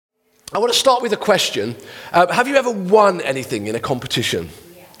I want to start with a question. Have you ever won anything in a competition?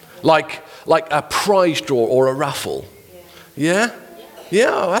 Like a prize draw or a raffle? Yeah? Yeah,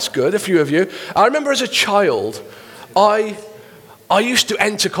 oh, that's good, a few of you. I remember as a child, I used to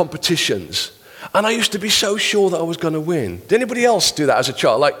enter competitions. And I used to be so sure that I was going to win. Did anybody else do that as a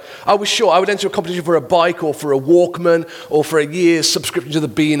child? Like, I was sure I would enter a competition for a bike or for a Walkman or for a year's subscription to the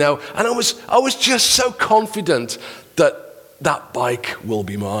Beano. And I was just so confident that bike will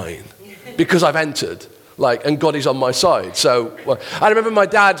be mine because I've entered. And God is on my side. So I remember my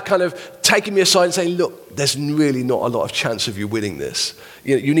dad kind of taking me aside and saying, look, there's really not a lot of chance of you winning this.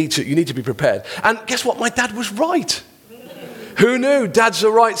 You need to be prepared. And guess what? My dad was right. Who knew? Dads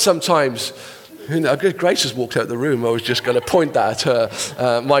are right sometimes. Grace has walked out of the room. I was just going to point that at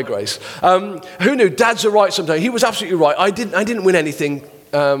her, my Grace. Who knew? Dads are right sometimes. He was absolutely right. I didn't win anything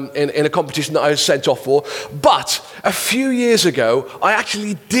in a competition that I was sent off for. But a few years ago, I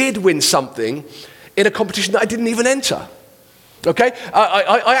actually did win something in a competition that I didn't even enter. Okay,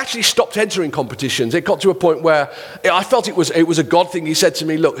 I actually stopped entering competitions. It got to a point where I felt it was a God thing. He said to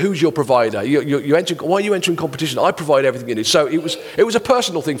me, "Look, who's your provider? You enter. Why are you entering competition? I provide everything you need." So it was a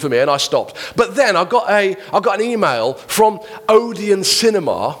personal thing for me, and I stopped. But then I got an email from Odeon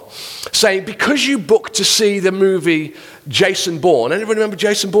Cinema saying, because you booked to see the movie Jason Bourne. Anybody remember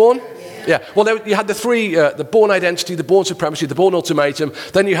Jason Bourne? Yeah. Well, you had the three: the Bourne Identity, the Bourne Supremacy, the Bourne Ultimatum.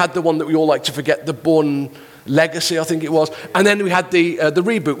 Then you had the one that we all like to forget, the Bourne Legacy, I think it was. And then we had the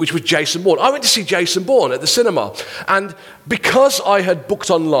reboot, which was Jason Bourne. I went to see Jason Bourne at the cinema. And because I had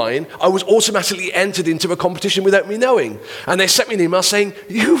booked online, I was automatically entered into a competition without me knowing. And they sent me an email saying,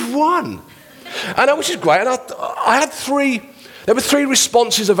 "You've won." And which is great. And there were three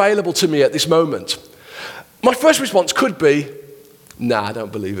responses available to me at this moment. My first response could be, "Nah, I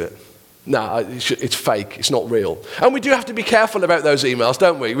don't believe it. No, it's fake. It's not real." And we do have to be careful about those emails,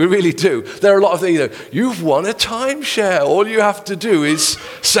 don't we? We really do. There are a lot of things, you've won a timeshare. All you have to do is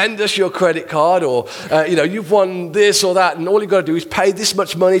send us your credit card, or, you've won this or that, and all you've got to do is pay this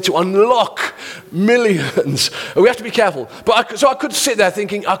much money to unlock millions. And we have to be careful. So I could sit there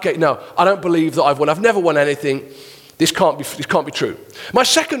thinking, okay, no, I don't believe that I've won. I've never won anything. This can't be true. My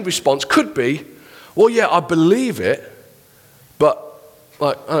second response could be, well, yeah, I believe it, but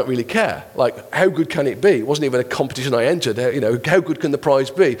I don't really care. How good can it be? It wasn't even a competition I entered. How good can the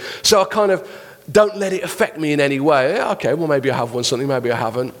prize be? So I kind of don't let it affect me in any way. Yeah, okay, well, maybe I have won something, maybe I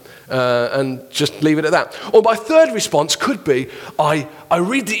haven't, and just leave it at that. Or my third response could be, I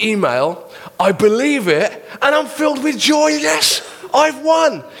read the email, I believe it, and I'm filled with joy. Yes, I've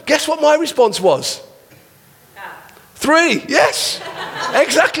won. Guess what my response was? 3, yes,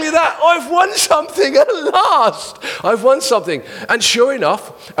 exactly that. I've won something at last. I've won something. And sure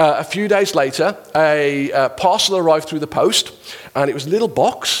enough, a few days later, a parcel arrived through the post, and it was a little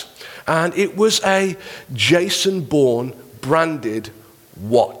box, and it was a Jason Bourne branded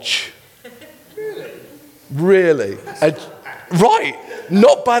watch. Really? Right.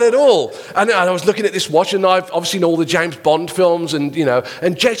 Not bad at all. And I was looking at this watch, and I've obviously seen all the James Bond films, and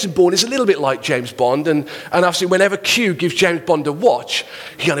Jason Bourne is a little bit like James Bond, and I've seen whenever Q gives James Bond a watch,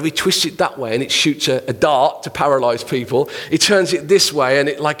 he twists it that way, and it shoots a dart to paralyze people. He turns it this way, and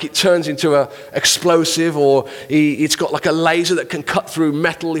it turns into a explosive, or it's got like a laser that can cut through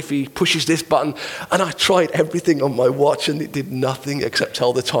metal if he pushes this button. And I tried everything on my watch, and it did nothing except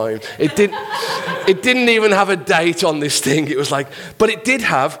tell the time. It didn't even have a date on this thing. It was but it did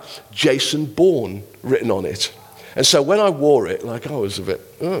have Jason Bourne written on it. And so when I wore it, I was a bit,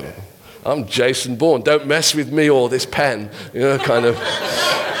 I'm Jason Bourne, don't mess with me or this pen, kind of.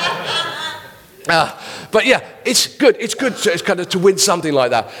 But yeah, it's good. It's good it's kind of to win something like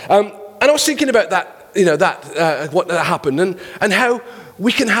that. And I was thinking about that, what happened, and how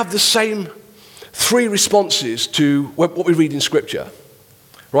we can have the same 3 responses to what we read in Scripture,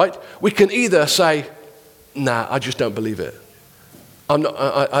 right? We can either say, nah, I just don't believe it. I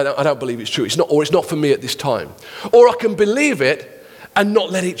don't believe it's true. It's not for me at this time. Or I can believe it and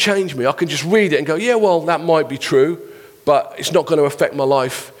not let it change me. I can just read it and go, yeah, well, that might be true, but it's not going to affect my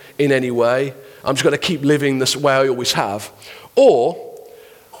life in any way. I'm just going to keep living this way I always have. Or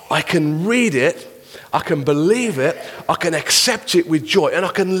I can read it, I can believe it, I can accept it with joy, and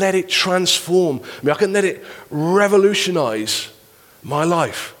I can let it transform me. I can let it revolutionize my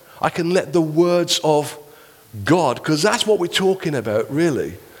life. I can let the words of God, because that's what we're talking about,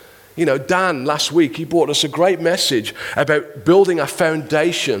 really. Dan, last week, he brought us a great message about building a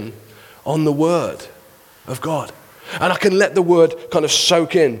foundation on the Word of God. And I can let the Word kind of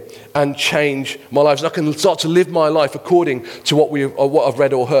soak in and change my life. And I can start to live my life according to what I've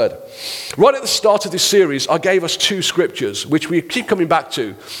read or heard. Right at the start of this series, I gave us 2 scriptures, which we keep coming back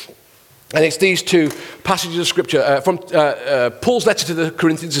to. And it's these two passages of Scripture from Paul's letter to the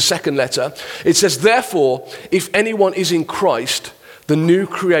Corinthians, the second letter. It says, therefore, if anyone is in Christ, the new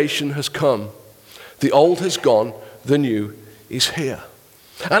creation has come. The old has gone, the new is here.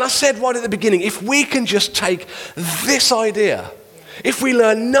 And I said right at the beginning, if we can just take this idea, if we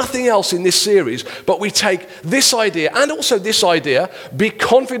learn nothing else in this series, but we take this idea and also this idea, be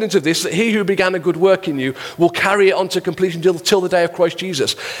confident of this, that he who began a good work in you will carry it on to completion till the day of Christ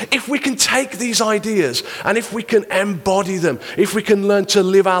Jesus. If we can take these ideas and if we can embody them, if we can learn to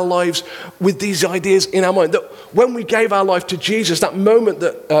live our lives with these ideas in our mind, that when we gave our life to Jesus, that moment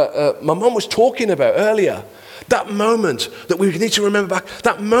that my mum was talking about earlier, that moment that we need to remember back,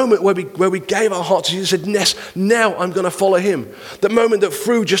 that moment where we gave our heart to Jesus and said, yes, now I'm going to follow him. That moment that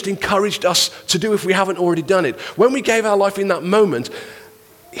Fru just encouraged us to do if we haven't already done it. When we gave our life in that moment,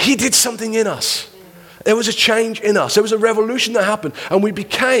 he did something in us. There was a change in us. There was a revolution that happened and we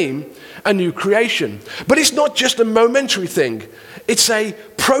became a new creation. But it's not just a momentary thing. It's a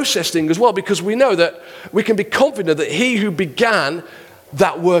process thing as well, because we know that we can be confident that he who began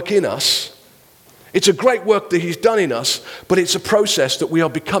that work in us, it's a great work that he's done in us, but it's a process that we are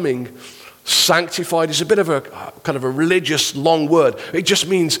becoming sanctified. It's a bit of a kind of a religious long word. It just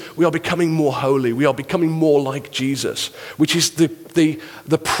means we are becoming more holy. We are becoming more like Jesus, which is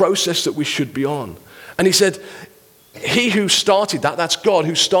the process that we should be on. And he said, he who started that, that's God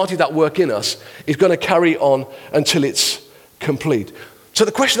who started that work in us, is going to carry on until it's complete. So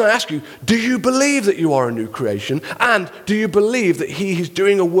the question I ask you, do you believe that you are a new creation? And do you believe that he is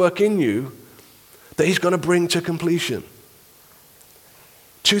doing a work in you that he's going to bring to completion?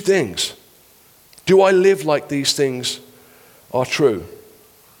 Two things. Do I live like these things are true?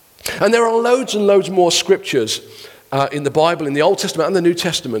 And there are loads and loads more scriptures in the Bible, in the Old Testament and the New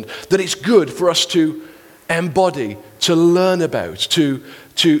Testament, that it's good for us to embody, to learn about, to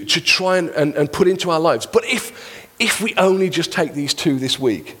try and put into our lives. But if we only just take these two this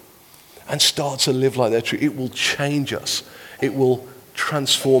week and start to live like they're true, it will change us. It will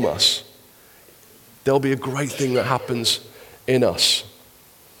transform us. There'll be a great thing that happens in us.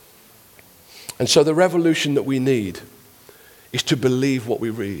 And so the revolution that we need is to believe what we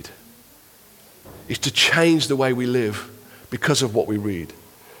read. Is to change the way we live because of what we read.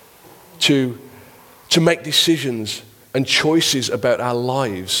 To make decisions and choices about our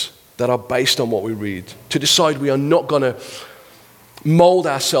lives that are based on what we read. To decide we are not going to mold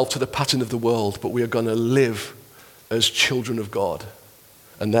ourselves to the pattern of the world, but we are going to live as children of God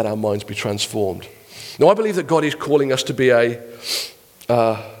and let our minds be transformed. Now, I believe that God is calling us to be a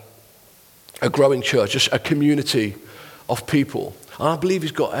growing church, a community of people. And I believe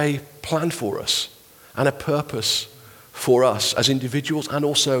he's got a plan for us and a purpose for us as individuals and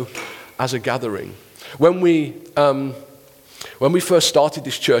also as a gathering. When we first started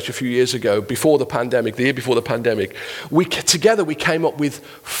this church a few years ago, before the pandemic, the year before the pandemic, we came up with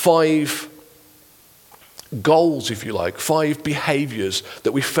 5 goals, if you like, 5 behaviors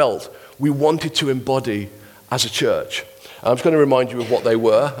that we felt we wanted to embody as a church. I'm just going to remind you of what they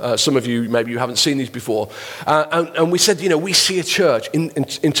were. Some of you, maybe you haven't seen these before. And we said, we see a church, in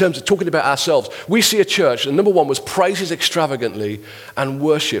terms of talking about ourselves, we see a church, and number 1 was praises extravagantly and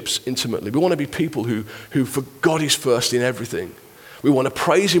worships intimately. We want to be people who for God is first in everything. We want to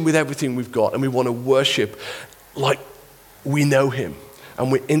praise him with everything we've got, and we want to worship like we know him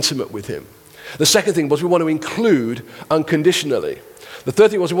and we're intimate with him. The second thing was we want to include unconditionally. The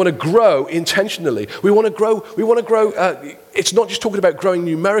third thing was we want to grow intentionally. We want to grow. It's not just talking about growing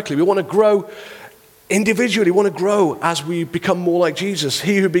numerically. We want to grow individually. We want to grow as we become more like Jesus.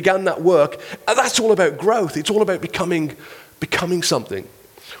 He who began that work, that's all about growth. It's all about becoming something.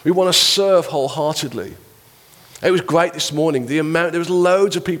 We want to serve wholeheartedly. It was great this morning. There was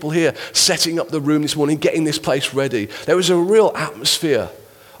loads of people here setting up the room this morning, getting this place ready. There was a real atmosphere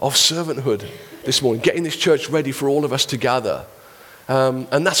of servanthood this morning, getting this church ready for all of us to gather.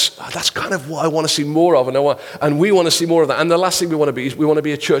 And that's kind of what I want to see more of, and we want to see more of that. And the last thing we want to be is we want to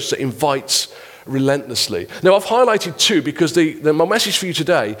be a church that invites relentlessly. Now, I've highlighted 2 because my message for you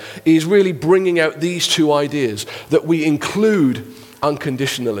today is really bringing out these 2 ideas, that we include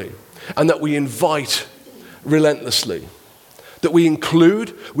unconditionally and that we invite relentlessly. That we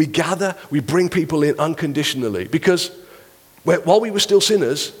include, we gather, we bring people in unconditionally, because while we were still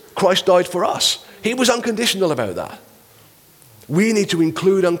sinners, Christ died for us. He was unconditional about that. We need to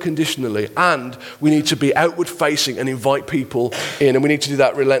include unconditionally, and we need to be outward facing and invite people in, and we need to do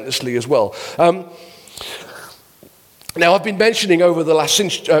that relentlessly as well. Now, I've been mentioning over the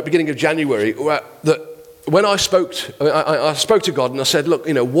since beginning of January that when I spoke to God and I said, look,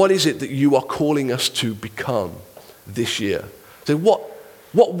 what is it that you are calling us to become this year? So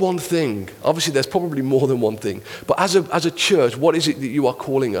What one thing? Obviously, there's probably more than one thing. But as a church, what is it that you are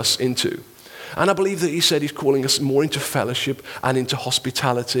calling us into? And I believe that he said he's calling us more into fellowship and into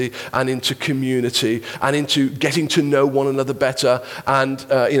hospitality and into community and into getting to know one another better and,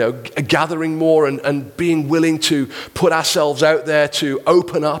 gathering more and being willing to put ourselves out there to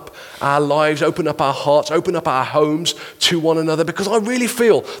open up our lives, open up our hearts, open up our homes to one another. Because I really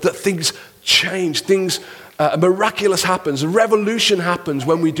feel that things change, miraculous happens, a revolution happens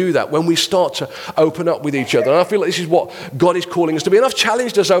when we do that, when we start to open up with each other. And I feel like this is what God is calling us to be. And I've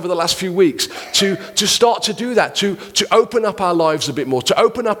challenged us over the last few weeks to start to do that, to open up our lives a bit more, to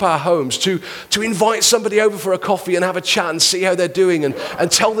open up our homes, to invite somebody over for a coffee and have a chat and see how they're doing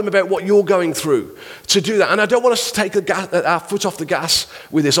and tell them about what you're going through, to do that. And I don't want us to take our foot off the gas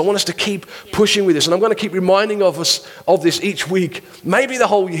with this. I want us to keep pushing with this. And I'm going to keep reminding us of this each week, maybe the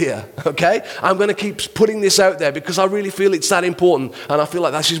whole year, okay? I'm going to keep putting this out there because I really feel it's that important, and I feel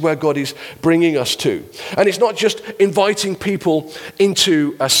like this is where God is bringing us to. And it's not just inviting people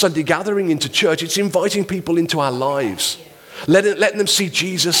into a Sunday gathering, into church, it's inviting people into our lives, letting them see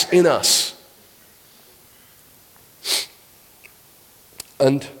Jesus in us.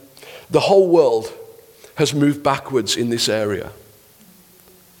 And the whole world has moved backwards in this area,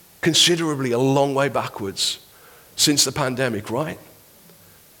 considerably, a long way backwards since the pandemic, right?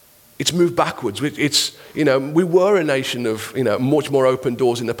 It's moved backwards. We were a nation of, much more open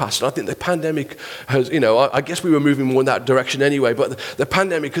doors in the past. And I think the pandemic has, I guess we were moving more in that direction anyway, but the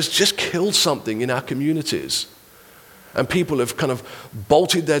pandemic has just killed something in our communities. And people have kind of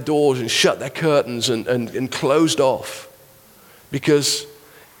bolted their doors and shut their curtains and closed off because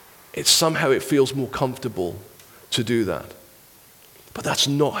somehow it feels more comfortable to do that. But that's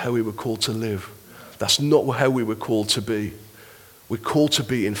not how we were called to live. That's not how we were called to be. We're called to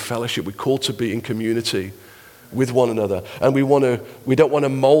be in fellowship. We're called to be in community with one another. And we don't want to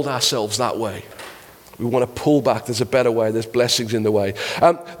mold ourselves that way. We want to pull back. There's a better way. There's blessings in the way.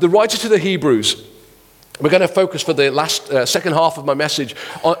 The writer to the Hebrews, we're going to focus for the last second half of my message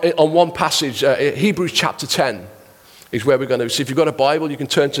on one passage, Hebrews chapter 10. Is where we're going to see. If you've got a Bible, you can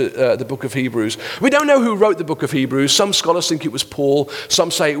turn to the book of Hebrews. We don't know who wrote the book of Hebrews. Some scholars think it was Paul. Some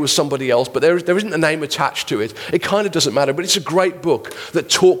say it was somebody else. But there isn't a name attached to it. It kind of doesn't matter. But it's a great book that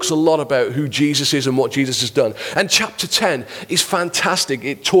talks a lot about who Jesus is and what Jesus has done. And chapter 10 is fantastic.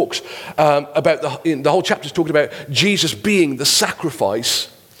 It talks about the whole chapter is talking about Jesus being the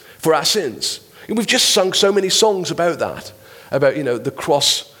sacrifice for our sins. And we've just sung so many songs about that. About, the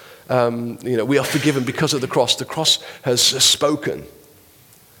cross. We are forgiven because of the cross. The cross has spoken.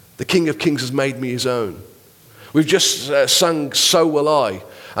 The King of Kings has made me his own. We've just sung So Will I.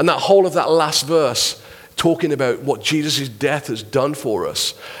 And that whole of that last verse talking about what Jesus' death has done for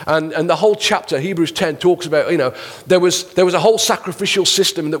us. And the whole chapter, Hebrews 10, talks about, there was a whole sacrificial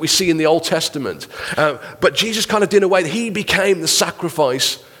system that we see in the Old Testament. But Jesus kind of did away. He became the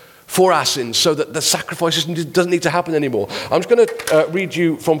sacrifice for our sins, so that the sacrifice doesn't need to happen anymore. I'm just going to read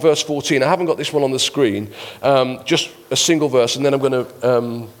you from verse 14. I haven't got this one on the screen, just a single verse, and then I'm going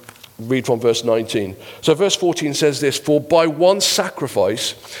to read from verse 19. So verse 14 says this: "For by one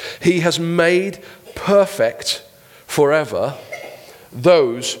sacrifice he has made perfect forever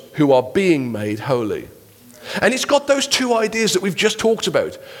those who are being made holy." And it's got those two ideas that we've just talked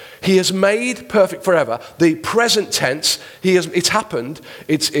about. He has made perfect forever. The present tense, it's happened.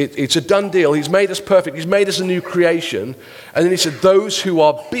 It's a done deal. He's made us perfect. He's made us a new creation. And then he said, those who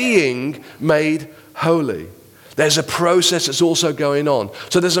are being made holy. There's a process that's also going on.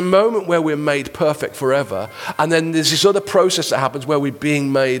 So there's a moment where we're made perfect forever. And then there's this other process that happens where we're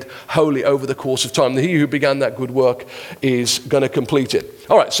being made holy over the course of time. He who began that good work is going to complete it.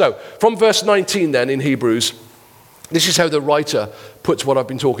 All right, so from verse 19 then in Hebrews, this is how the writer puts what I've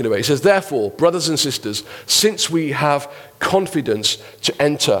been talking about. He says, "Therefore, brothers and sisters, since we have confidence to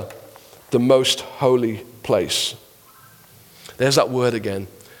enter the most holy place." There's that word again,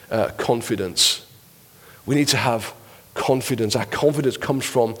 confidence. We need to have confidence. Our confidence comes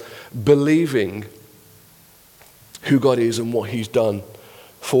from believing who God is and what he's done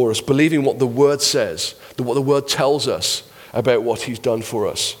for us. Believing what the word says, what the word tells us about what he's done for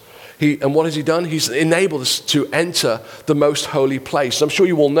us. And what has he done? He's enabled us to enter the most holy place. I'm sure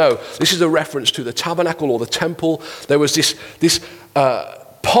you all know, this is a reference to the tabernacle or the temple. There was this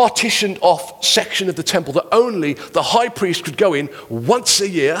partitioned off section of the temple that only the high priest could go in once a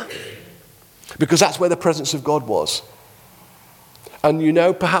year, because that's where the presence of God was. And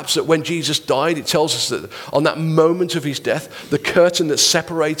perhaps that when Jesus died, it tells us that on that moment of his death, the curtain that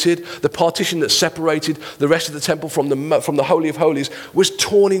separated, the partition that separated the rest of the temple from the Holy of Holies was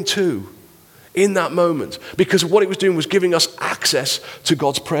torn in two. in that moment, because what it was doing was giving us access to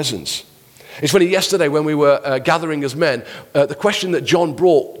God's presence. It's funny, yesterday when we were gathering as men, the question that John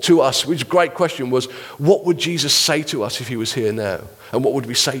brought to us, which was a great question, was what would Jesus say to us if he was here now? And what would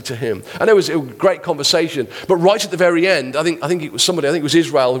we say to him? And it was a great conversation. But right at the very end, I think it was somebody, I think it was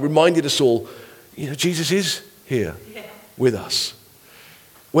Israel, who reminded us all, Jesus is here with us.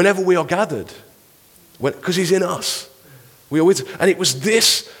 Whenever we are gathered, because he's in us. We are with, and it was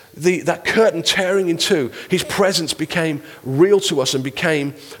that curtain tearing in two. His presence became real to us and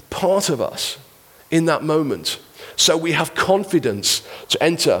became part of us in that moment. So we have confidence to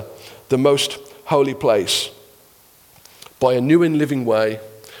enter the most holy place by a new and living way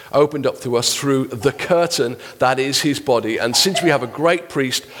opened up to us through the curtain that is his body. And since we have a great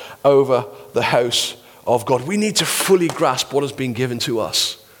priest over the house of God, we need to fully grasp what has been given to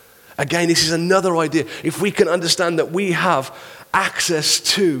us. Again, this is another idea. If we can understand that we have access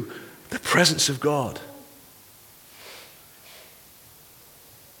to the presence of God.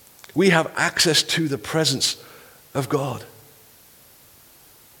 We have access to the presence of God.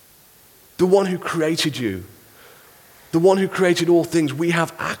 The one who created you, the one who created all things, we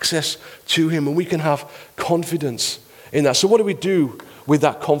have access to him and we can have confidence in that. So what do we do with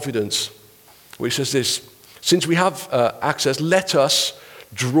that confidence? Well, he says this, since we have access, let us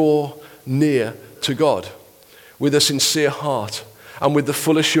draw near to God with a sincere heart and with the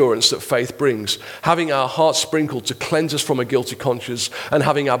full assurance that faith brings, having our hearts sprinkled to cleanse us from a guilty conscience and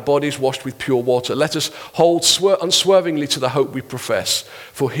having our bodies washed with pure water. Let us hold unswervingly to the hope we profess,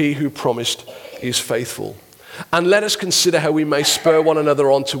 for he who promised is faithful. And let us consider how we may spur one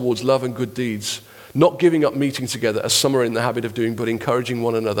another on towards love and good deeds, not giving up meeting together as some are in the habit of doing, but encouraging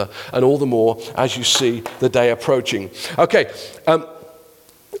one another, and all the more as you see the day approaching. Okay, I'm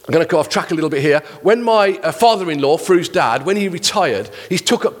going to go off track a little bit here. When my father-in-law, Fru's dad, when he retired, he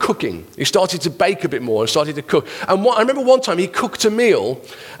took up cooking. He started to bake a bit more and started to cook. And I remember one time he cooked a meal,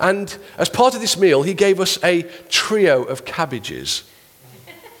 and as part of this meal, he gave us a trio of cabbages.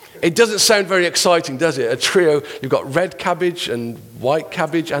 It doesn't sound very exciting, does it? A trio. You've got red cabbage and white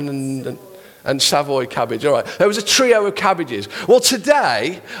cabbage and Savoy cabbage. All right. There was a trio of cabbages. Well,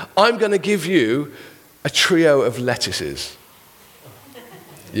 today, I'm going to give you a trio of lettuces.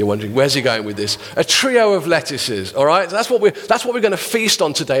 You're wondering, where's he going with this? A trio of lettuces, all right? That's what we're going to feast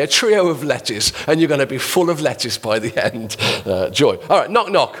on today, a trio of lettuce, and you're going to be full of lettuce by the end. Joy. All right, knock,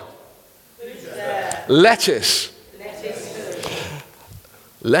 knock. Who's there? Lettuce.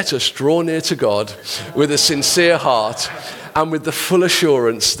 Let us draw near to God with a sincere heart and with the full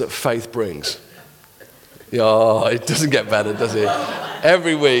assurance that faith brings. Oh, it doesn't get better, does it?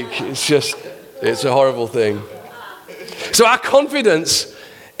 Every week, it's a horrible thing. So our confidence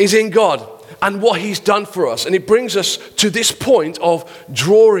is in God and what he's done for us. And it brings us to this point of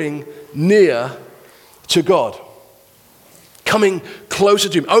drawing near to God. Coming closer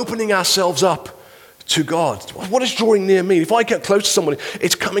to him, opening ourselves up to God. What does drawing near mean? If I get close to somebody,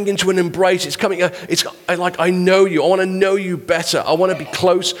 it's coming into an embrace. It's like, I know you. I want to know you better. I want to be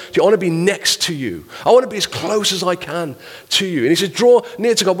close to you. I want to be next to you. I want to be as close as I can to you. And he says, draw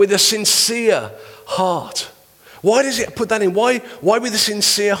near to God with a sincere heart. Why does it put that in? Why with a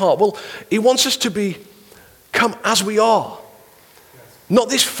sincere heart? Well, he wants us to come as we are. Not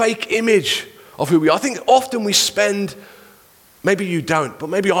this fake image of who we are. I think often we spend, maybe you don't, but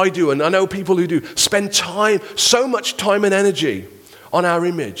maybe I do, and I know people who do, spend so much time and energy on our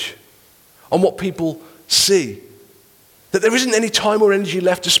image, on what people see, that there isn't any time or energy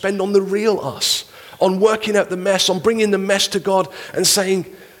left to spend on the real us, on working out the mess, on bringing the mess to God and saying,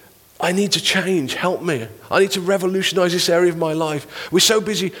 I need to change, help me. I need to revolutionize this area of my life. We're so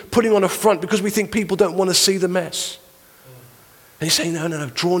busy putting on a front because we think people don't want to see the mess. And he's saying, no,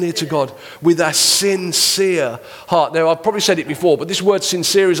 draw near to God with a sincere heart. Now, I've probably said it before, but this word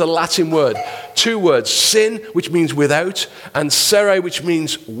sincere is a Latin word. 2 words, sin, which means without, and cere, which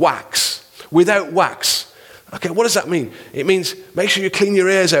means wax. Without wax. Okay, what does that mean? It means make sure you clean your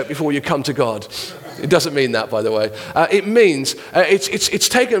ears out before you come to God. It doesn't mean that, by the way. It means, it's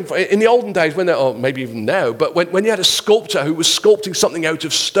taken, in the olden days, or maybe even now, but when you had a sculptor who was sculpting something out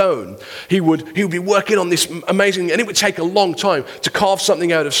of stone, he would be working on this amazing, and it would take a long time to carve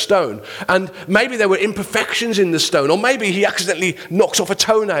something out of stone. And maybe there were imperfections in the stone, or maybe he accidentally knocks off a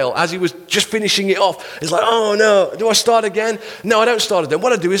toenail as he was just finishing it off. It's like, oh no, do I start again? No, I don't start again.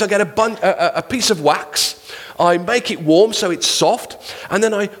 What I do is I get a piece of wax, I make it warm so it's soft, and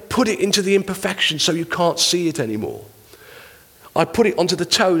then I put it into the imperfection so you can't see it anymore. I put it onto the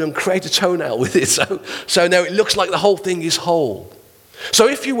toe and create a toenail with it, so now it looks like the whole thing is whole. So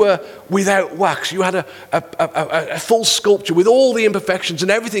if you were without wax, you had a full sculpture with all the imperfections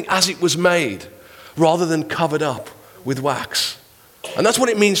and everything as it was made, rather than covered up with wax. And that's what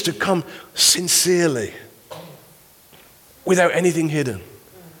it means to come sincerely, without anything hidden.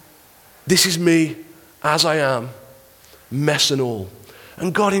 This is me as I am, mess and all.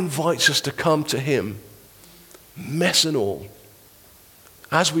 And God invites us to come to him, mess and all,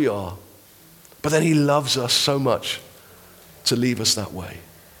 as we are. But then he loves us so much to leave us that way.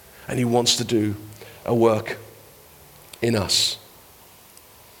 And he wants to do a work in us.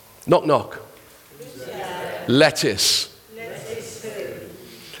 Knock, knock. Lettuce.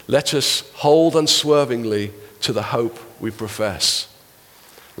 Let us hold unswervingly to the hope we profess.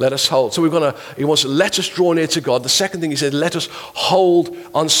 Let us hold. So he wants to let us draw near to God. The second thing he said, let us hold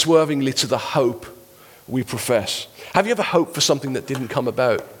unswervingly to the hope we profess. Have you ever hoped for something that didn't come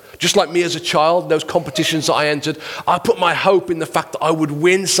about? Just like me as a child, those competitions that I entered, I put my hope in the fact that I would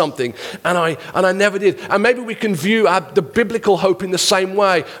win something, and I never did. And maybe we can view the biblical hope in the same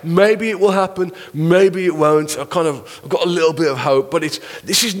way. Maybe it will happen, maybe it won't. I've got a little bit of hope, but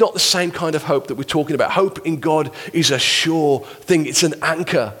this is not the same kind of hope that we're talking about. Hope in God is a sure thing. It's an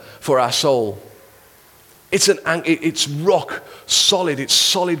anchor for our soul. It's rock solid. It's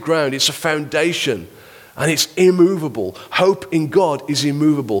solid ground. It's a foundation. And it's immovable. Hope in God is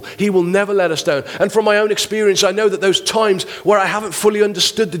immovable. He will never let us down. And from my own experience, I know that those times where I haven't fully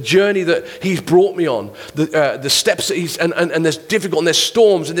understood the journey that he's brought me on, the steps that and there's difficult, and there's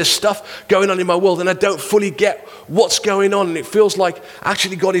storms, and there's stuff going on in my world, and I don't fully get what's going on, and it feels like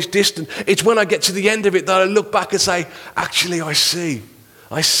actually God is distant. It's when I get to the end of it that I look back and say, actually I see.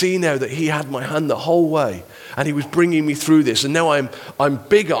 I see now that he had my hand the whole way, and he was bringing me through this. And now I'm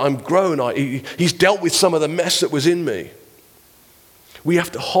bigger, I'm grown. He's dealt with some of the mess that was in me. We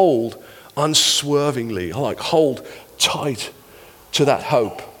have to hold unswervingly, hold tight to that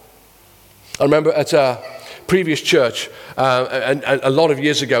hope. I remember at a previous church, and a lot of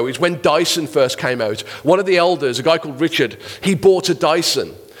years ago, it's when Dyson first came out. One of the elders, a guy called Richard, he bought a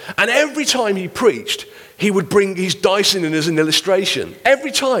Dyson. And every time he preached, he would bring his Dyson in as an illustration.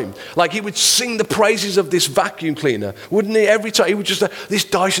 Every time. Like he would sing the praises of this vacuum cleaner, wouldn't he? Every time. He would just, this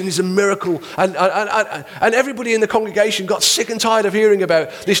Dyson is a miracle. And everybody in the congregation got sick and tired of hearing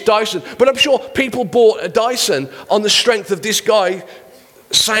about this Dyson. But I'm sure people bought a Dyson on the strength of this guy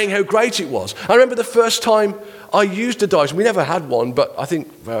saying how great it was. I remember the first time I used a Dyson. We never had one, but I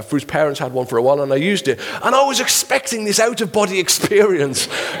think Fru's parents had one for a while, and I used it. And I was expecting this out-of-body experience.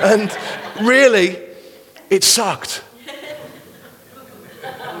 And really, it sucked.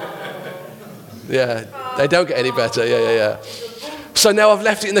 Yeah, they don't get any better. Yeah. So now I've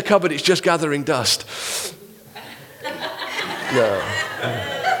left it in the cupboard. It's just gathering dust.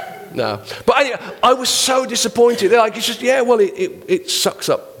 No. But anyway, I was so disappointed. Like, it's just, it sucks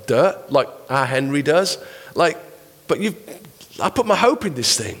up dirt like our Henry does. Like, but I put my hope in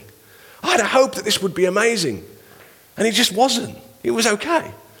this thing. I had a hope that this would be amazing. And it just wasn't. It was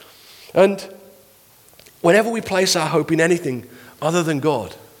okay. And whenever we place our hope in anything other than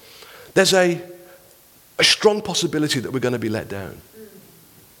God, there's a strong possibility that we're going to be let down.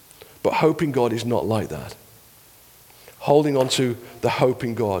 But hope in God is not like that. Holding on to the hope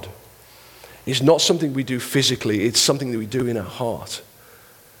in God is not something we do physically, it's something that we do in our heart.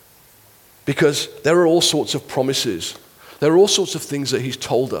 Because there are all sorts of promises. There are all sorts of things that he's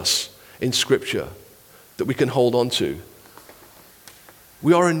told us in Scripture that we can hold on to.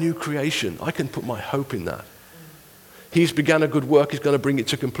 We are a new creation. I can put my hope in that. He's begun a good work. He's going to bring it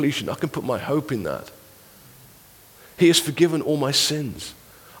to completion. I can put my hope in that. He has forgiven all my sins.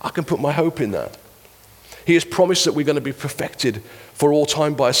 I can put my hope in that. He has promised that we're going to be perfected for all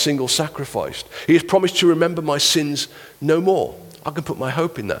time by a single sacrifice. He has promised to remember my sins no more. I can put my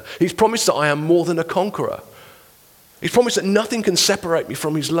hope in that. He's promised that I am more than a conqueror. He's promised that nothing can separate me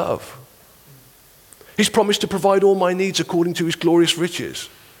from his love. He's promised to provide all my needs according to his glorious riches.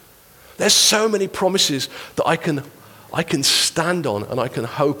 There's so many promises that I can stand on and I can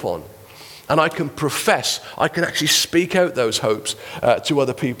hope on. And I can profess, I can actually speak out those hopes to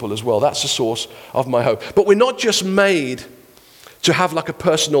other people as well. That's the source of my hope. But we're not just made to have like a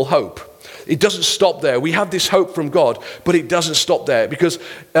personal hope. It doesn't stop there. We have this hope from God, but it doesn't stop there, because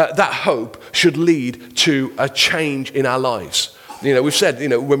that hope should lead to a change in our lives. We've said,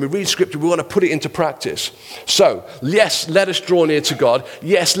 when we read Scripture, we want to put it into practice. So, yes, let us draw near to God.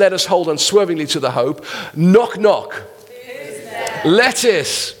 Yes, let us hold unswervingly to the hope. Knock, knock.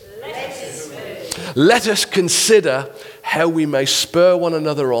 Lettuce. Let us consider how we may spur one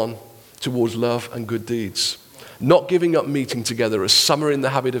another on towards love and good deeds. Not giving up meeting together as some are in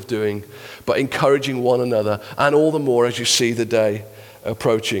the habit of doing, but encouraging one another, and all the more as you see the day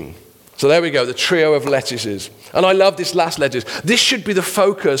approaching. So there we go, the trio of lettuces. And I love this last lettuce. This should be the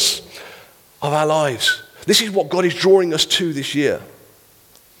focus of our lives. This is what God is drawing us to this year.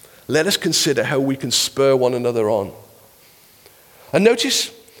 Let us consider how we can spur one another on. And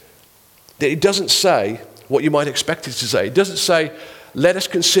notice that it doesn't say what you might expect it to say. It doesn't say, let us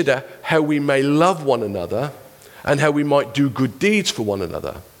consider how we may love one another and how we might do good deeds for one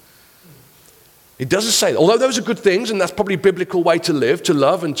another. It doesn't say that. Although those are good things, and that's probably a biblical way to live, to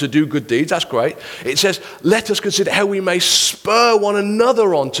love and to do good deeds, that's great. It says, let us consider how we may spur one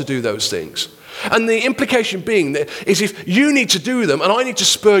another on to do those things. And the implication being that is if you need to do them and I need to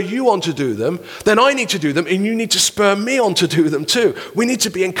spur you on to do them, then I need to do them and you need to spur me on to do them too. We need to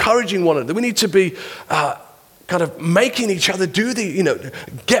be encouraging one another. We need to be kind of making each other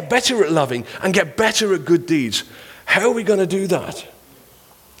get better at loving and get better at good deeds. How are we going to do that?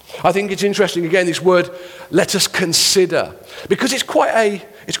 I think it's interesting, again, this word, let us consider. Because it's quite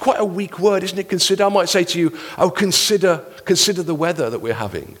a weak word, isn't it, consider? I might say to you, oh, consider the weather that we're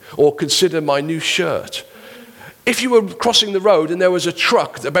having, or consider my new shirt. If you were crossing the road and there was a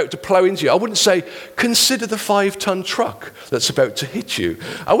truck about to plow into you, I wouldn't say, consider the 5-ton truck that's about to hit you.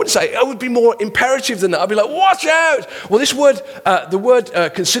 I wouldn't say, it would be more imperative than that. I'd be like, watch out! Well, this word, the word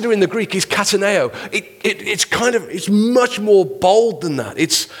consider in the Greek is kataneo. It's much more bold than that.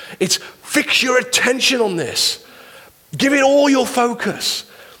 It's fix your attention on this. Give it all your focus.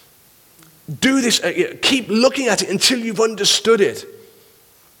 Do this, keep looking at it until you've understood it.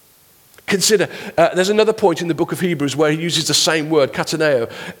 Consider, there's another point in the book of Hebrews where he uses the same word,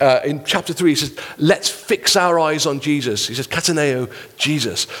 kataneo. In chapter 3, he says, let's fix our eyes on Jesus. He says, kataneo,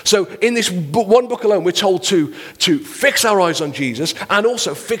 Jesus. So in this one book alone, we're told to fix our eyes on Jesus and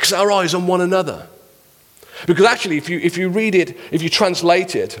also fix our eyes on one another. Because actually, if you read it, if you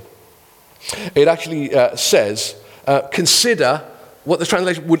translate it, it actually says, consider, what the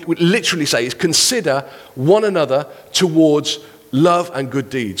translation would literally say is consider one another towards love and good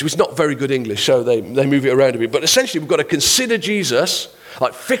deeds. It's not very good English, so they move it around a bit. But essentially, we've got to consider Jesus,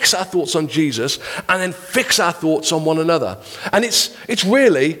 like fix our thoughts on Jesus, and then fix our thoughts on one another. And it's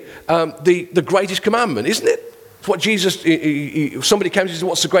really the greatest commandment, isn't it? It's what Jesus, somebody came and said,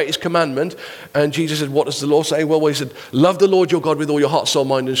 what's the greatest commandment? And Jesus said, what does the law say? Well, he said, love the Lord your God with all your heart, soul,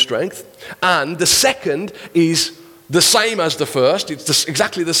 mind, and strength. And the second is the same as the first. It's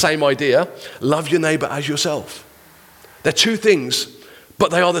exactly the same idea. Love your neighbor as yourself. They're two things,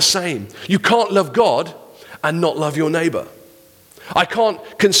 but they are the same. You can't love God and not love your neighbor. I can't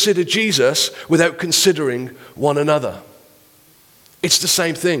consider Jesus without considering one another. It's the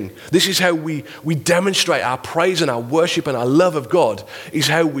same thing. This is how we demonstrate our praise and our worship and our love of God, is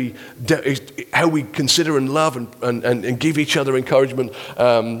how we consider and love and give each other encouragement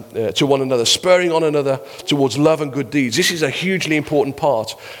to one another, spurring on another towards love and good deeds. This is a hugely important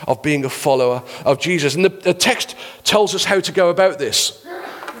part of being a follower of Jesus. And the text tells us how to go about this.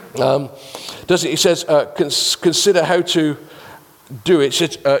 Does it? It says, consider how to do it. It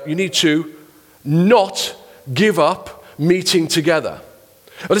says, you need to not give up meeting together.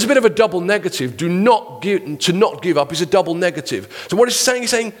 Well, there's a bit of a double negative. To not give up is a double negative. So what is he saying? He's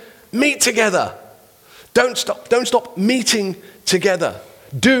saying, meet together. Don't stop meeting together.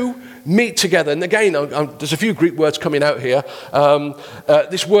 Do meet together. And again, there's a few Greek words coming out here.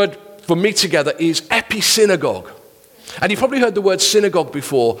 This word for meet together is episynagogue. And you've probably heard the word synagogue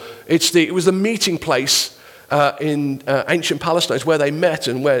before. It was the meeting place in ancient Palestine. It's where they met,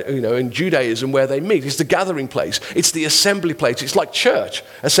 and where, in Judaism, where they meet. It's the gathering place. It's the assembly place. It's like church,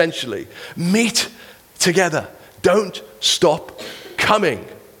 essentially. Meet together. Don't stop coming.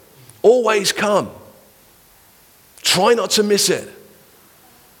 Always come. Try not to miss it.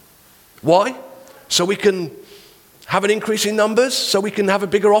 Why? So we can have an increase in numbers? So we can have a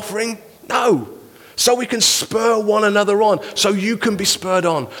bigger offering? No. So we can spur one another on. So you can be spurred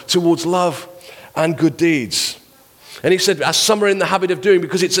on towards love and good deeds. And he said, as some are in the habit of doing,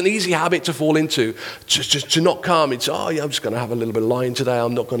 because it's an easy habit to fall into, just to not come. It's, I'm just going to have a little bit of lying today.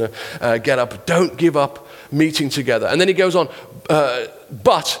 I'm not going to get up. Don't give up meeting together. And then he goes on,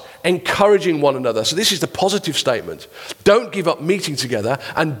 but encouraging one another. So this is the positive statement. Don't give up meeting together,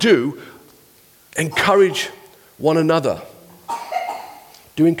 and do encourage one another.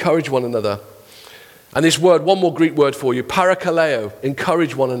 Do encourage one another. And this word, one more Greek word for you, parakaleo,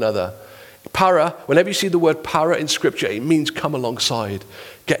 encourage one another. Para, whenever you see the word para in Scripture, it means come alongside,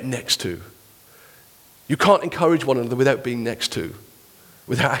 get next to. You can't encourage one another without being next to,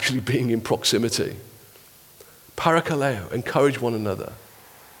 without actually being in proximity. Parakaleo, encourage one another.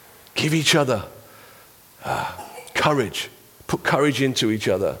 Give each other courage. Put courage into each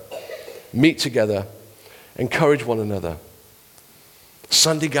other. Meet together. Encourage one another.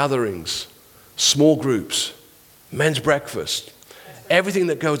 Sunday gatherings, small groups, men's breakfast, everything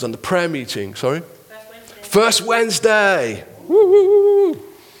that goes on, the prayer meeting, sorry? First Wednesday. Woo-hoo.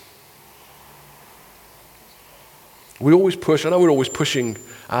 We always push, I know we're always pushing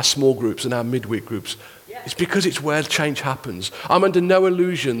our small groups and our midweek groups. It's because it's where change happens. I'm under no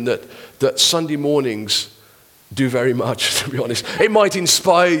illusion that Sunday mornings do very much, to be honest. It might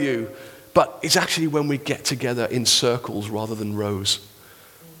inspire you, but it's actually when we get together in circles rather than rows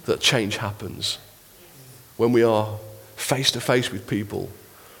that change happens. When we are face to face with people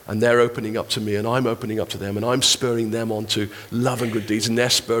and they're opening up to me and I'm opening up to them and I'm spurring them on to love and good deeds and they're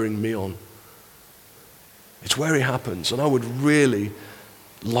spurring me on. It's where it happens. And I would really,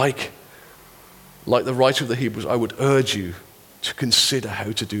 like the writer of the Hebrews, I would urge you to consider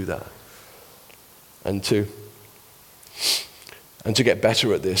how to do that and to get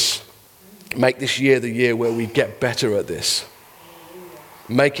better at this. Make this year the year where we get better at this.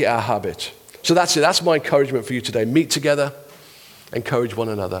 Make it our habit. So that's it. That's my encouragement for you today. Meet together, encourage one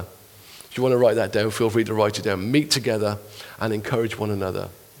another. If you want to write that down, feel free to write it down. Meet together and encourage one another.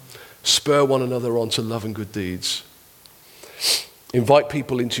 Spur one another on to love and good deeds. Invite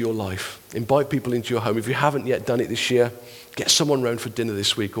people into your life. Invite people into your home. If you haven't yet done it this year, get someone round for dinner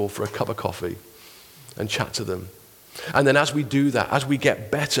this week or for a cup of coffee and chat to them. And then as we do that, as we get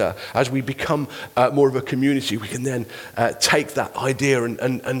better, as we become more of a community, we can then take that idea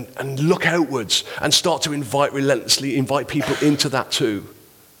and look outwards and start to relentlessly invite people into that too.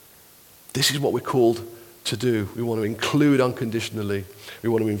 This is what we're called to do. We want to include unconditionally. We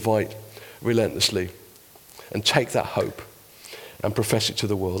want to invite relentlessly and take that hope and profess it to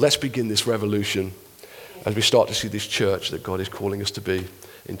the world. Let's begin this revolution as we start to see this church that God is calling us to be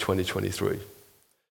in 2023.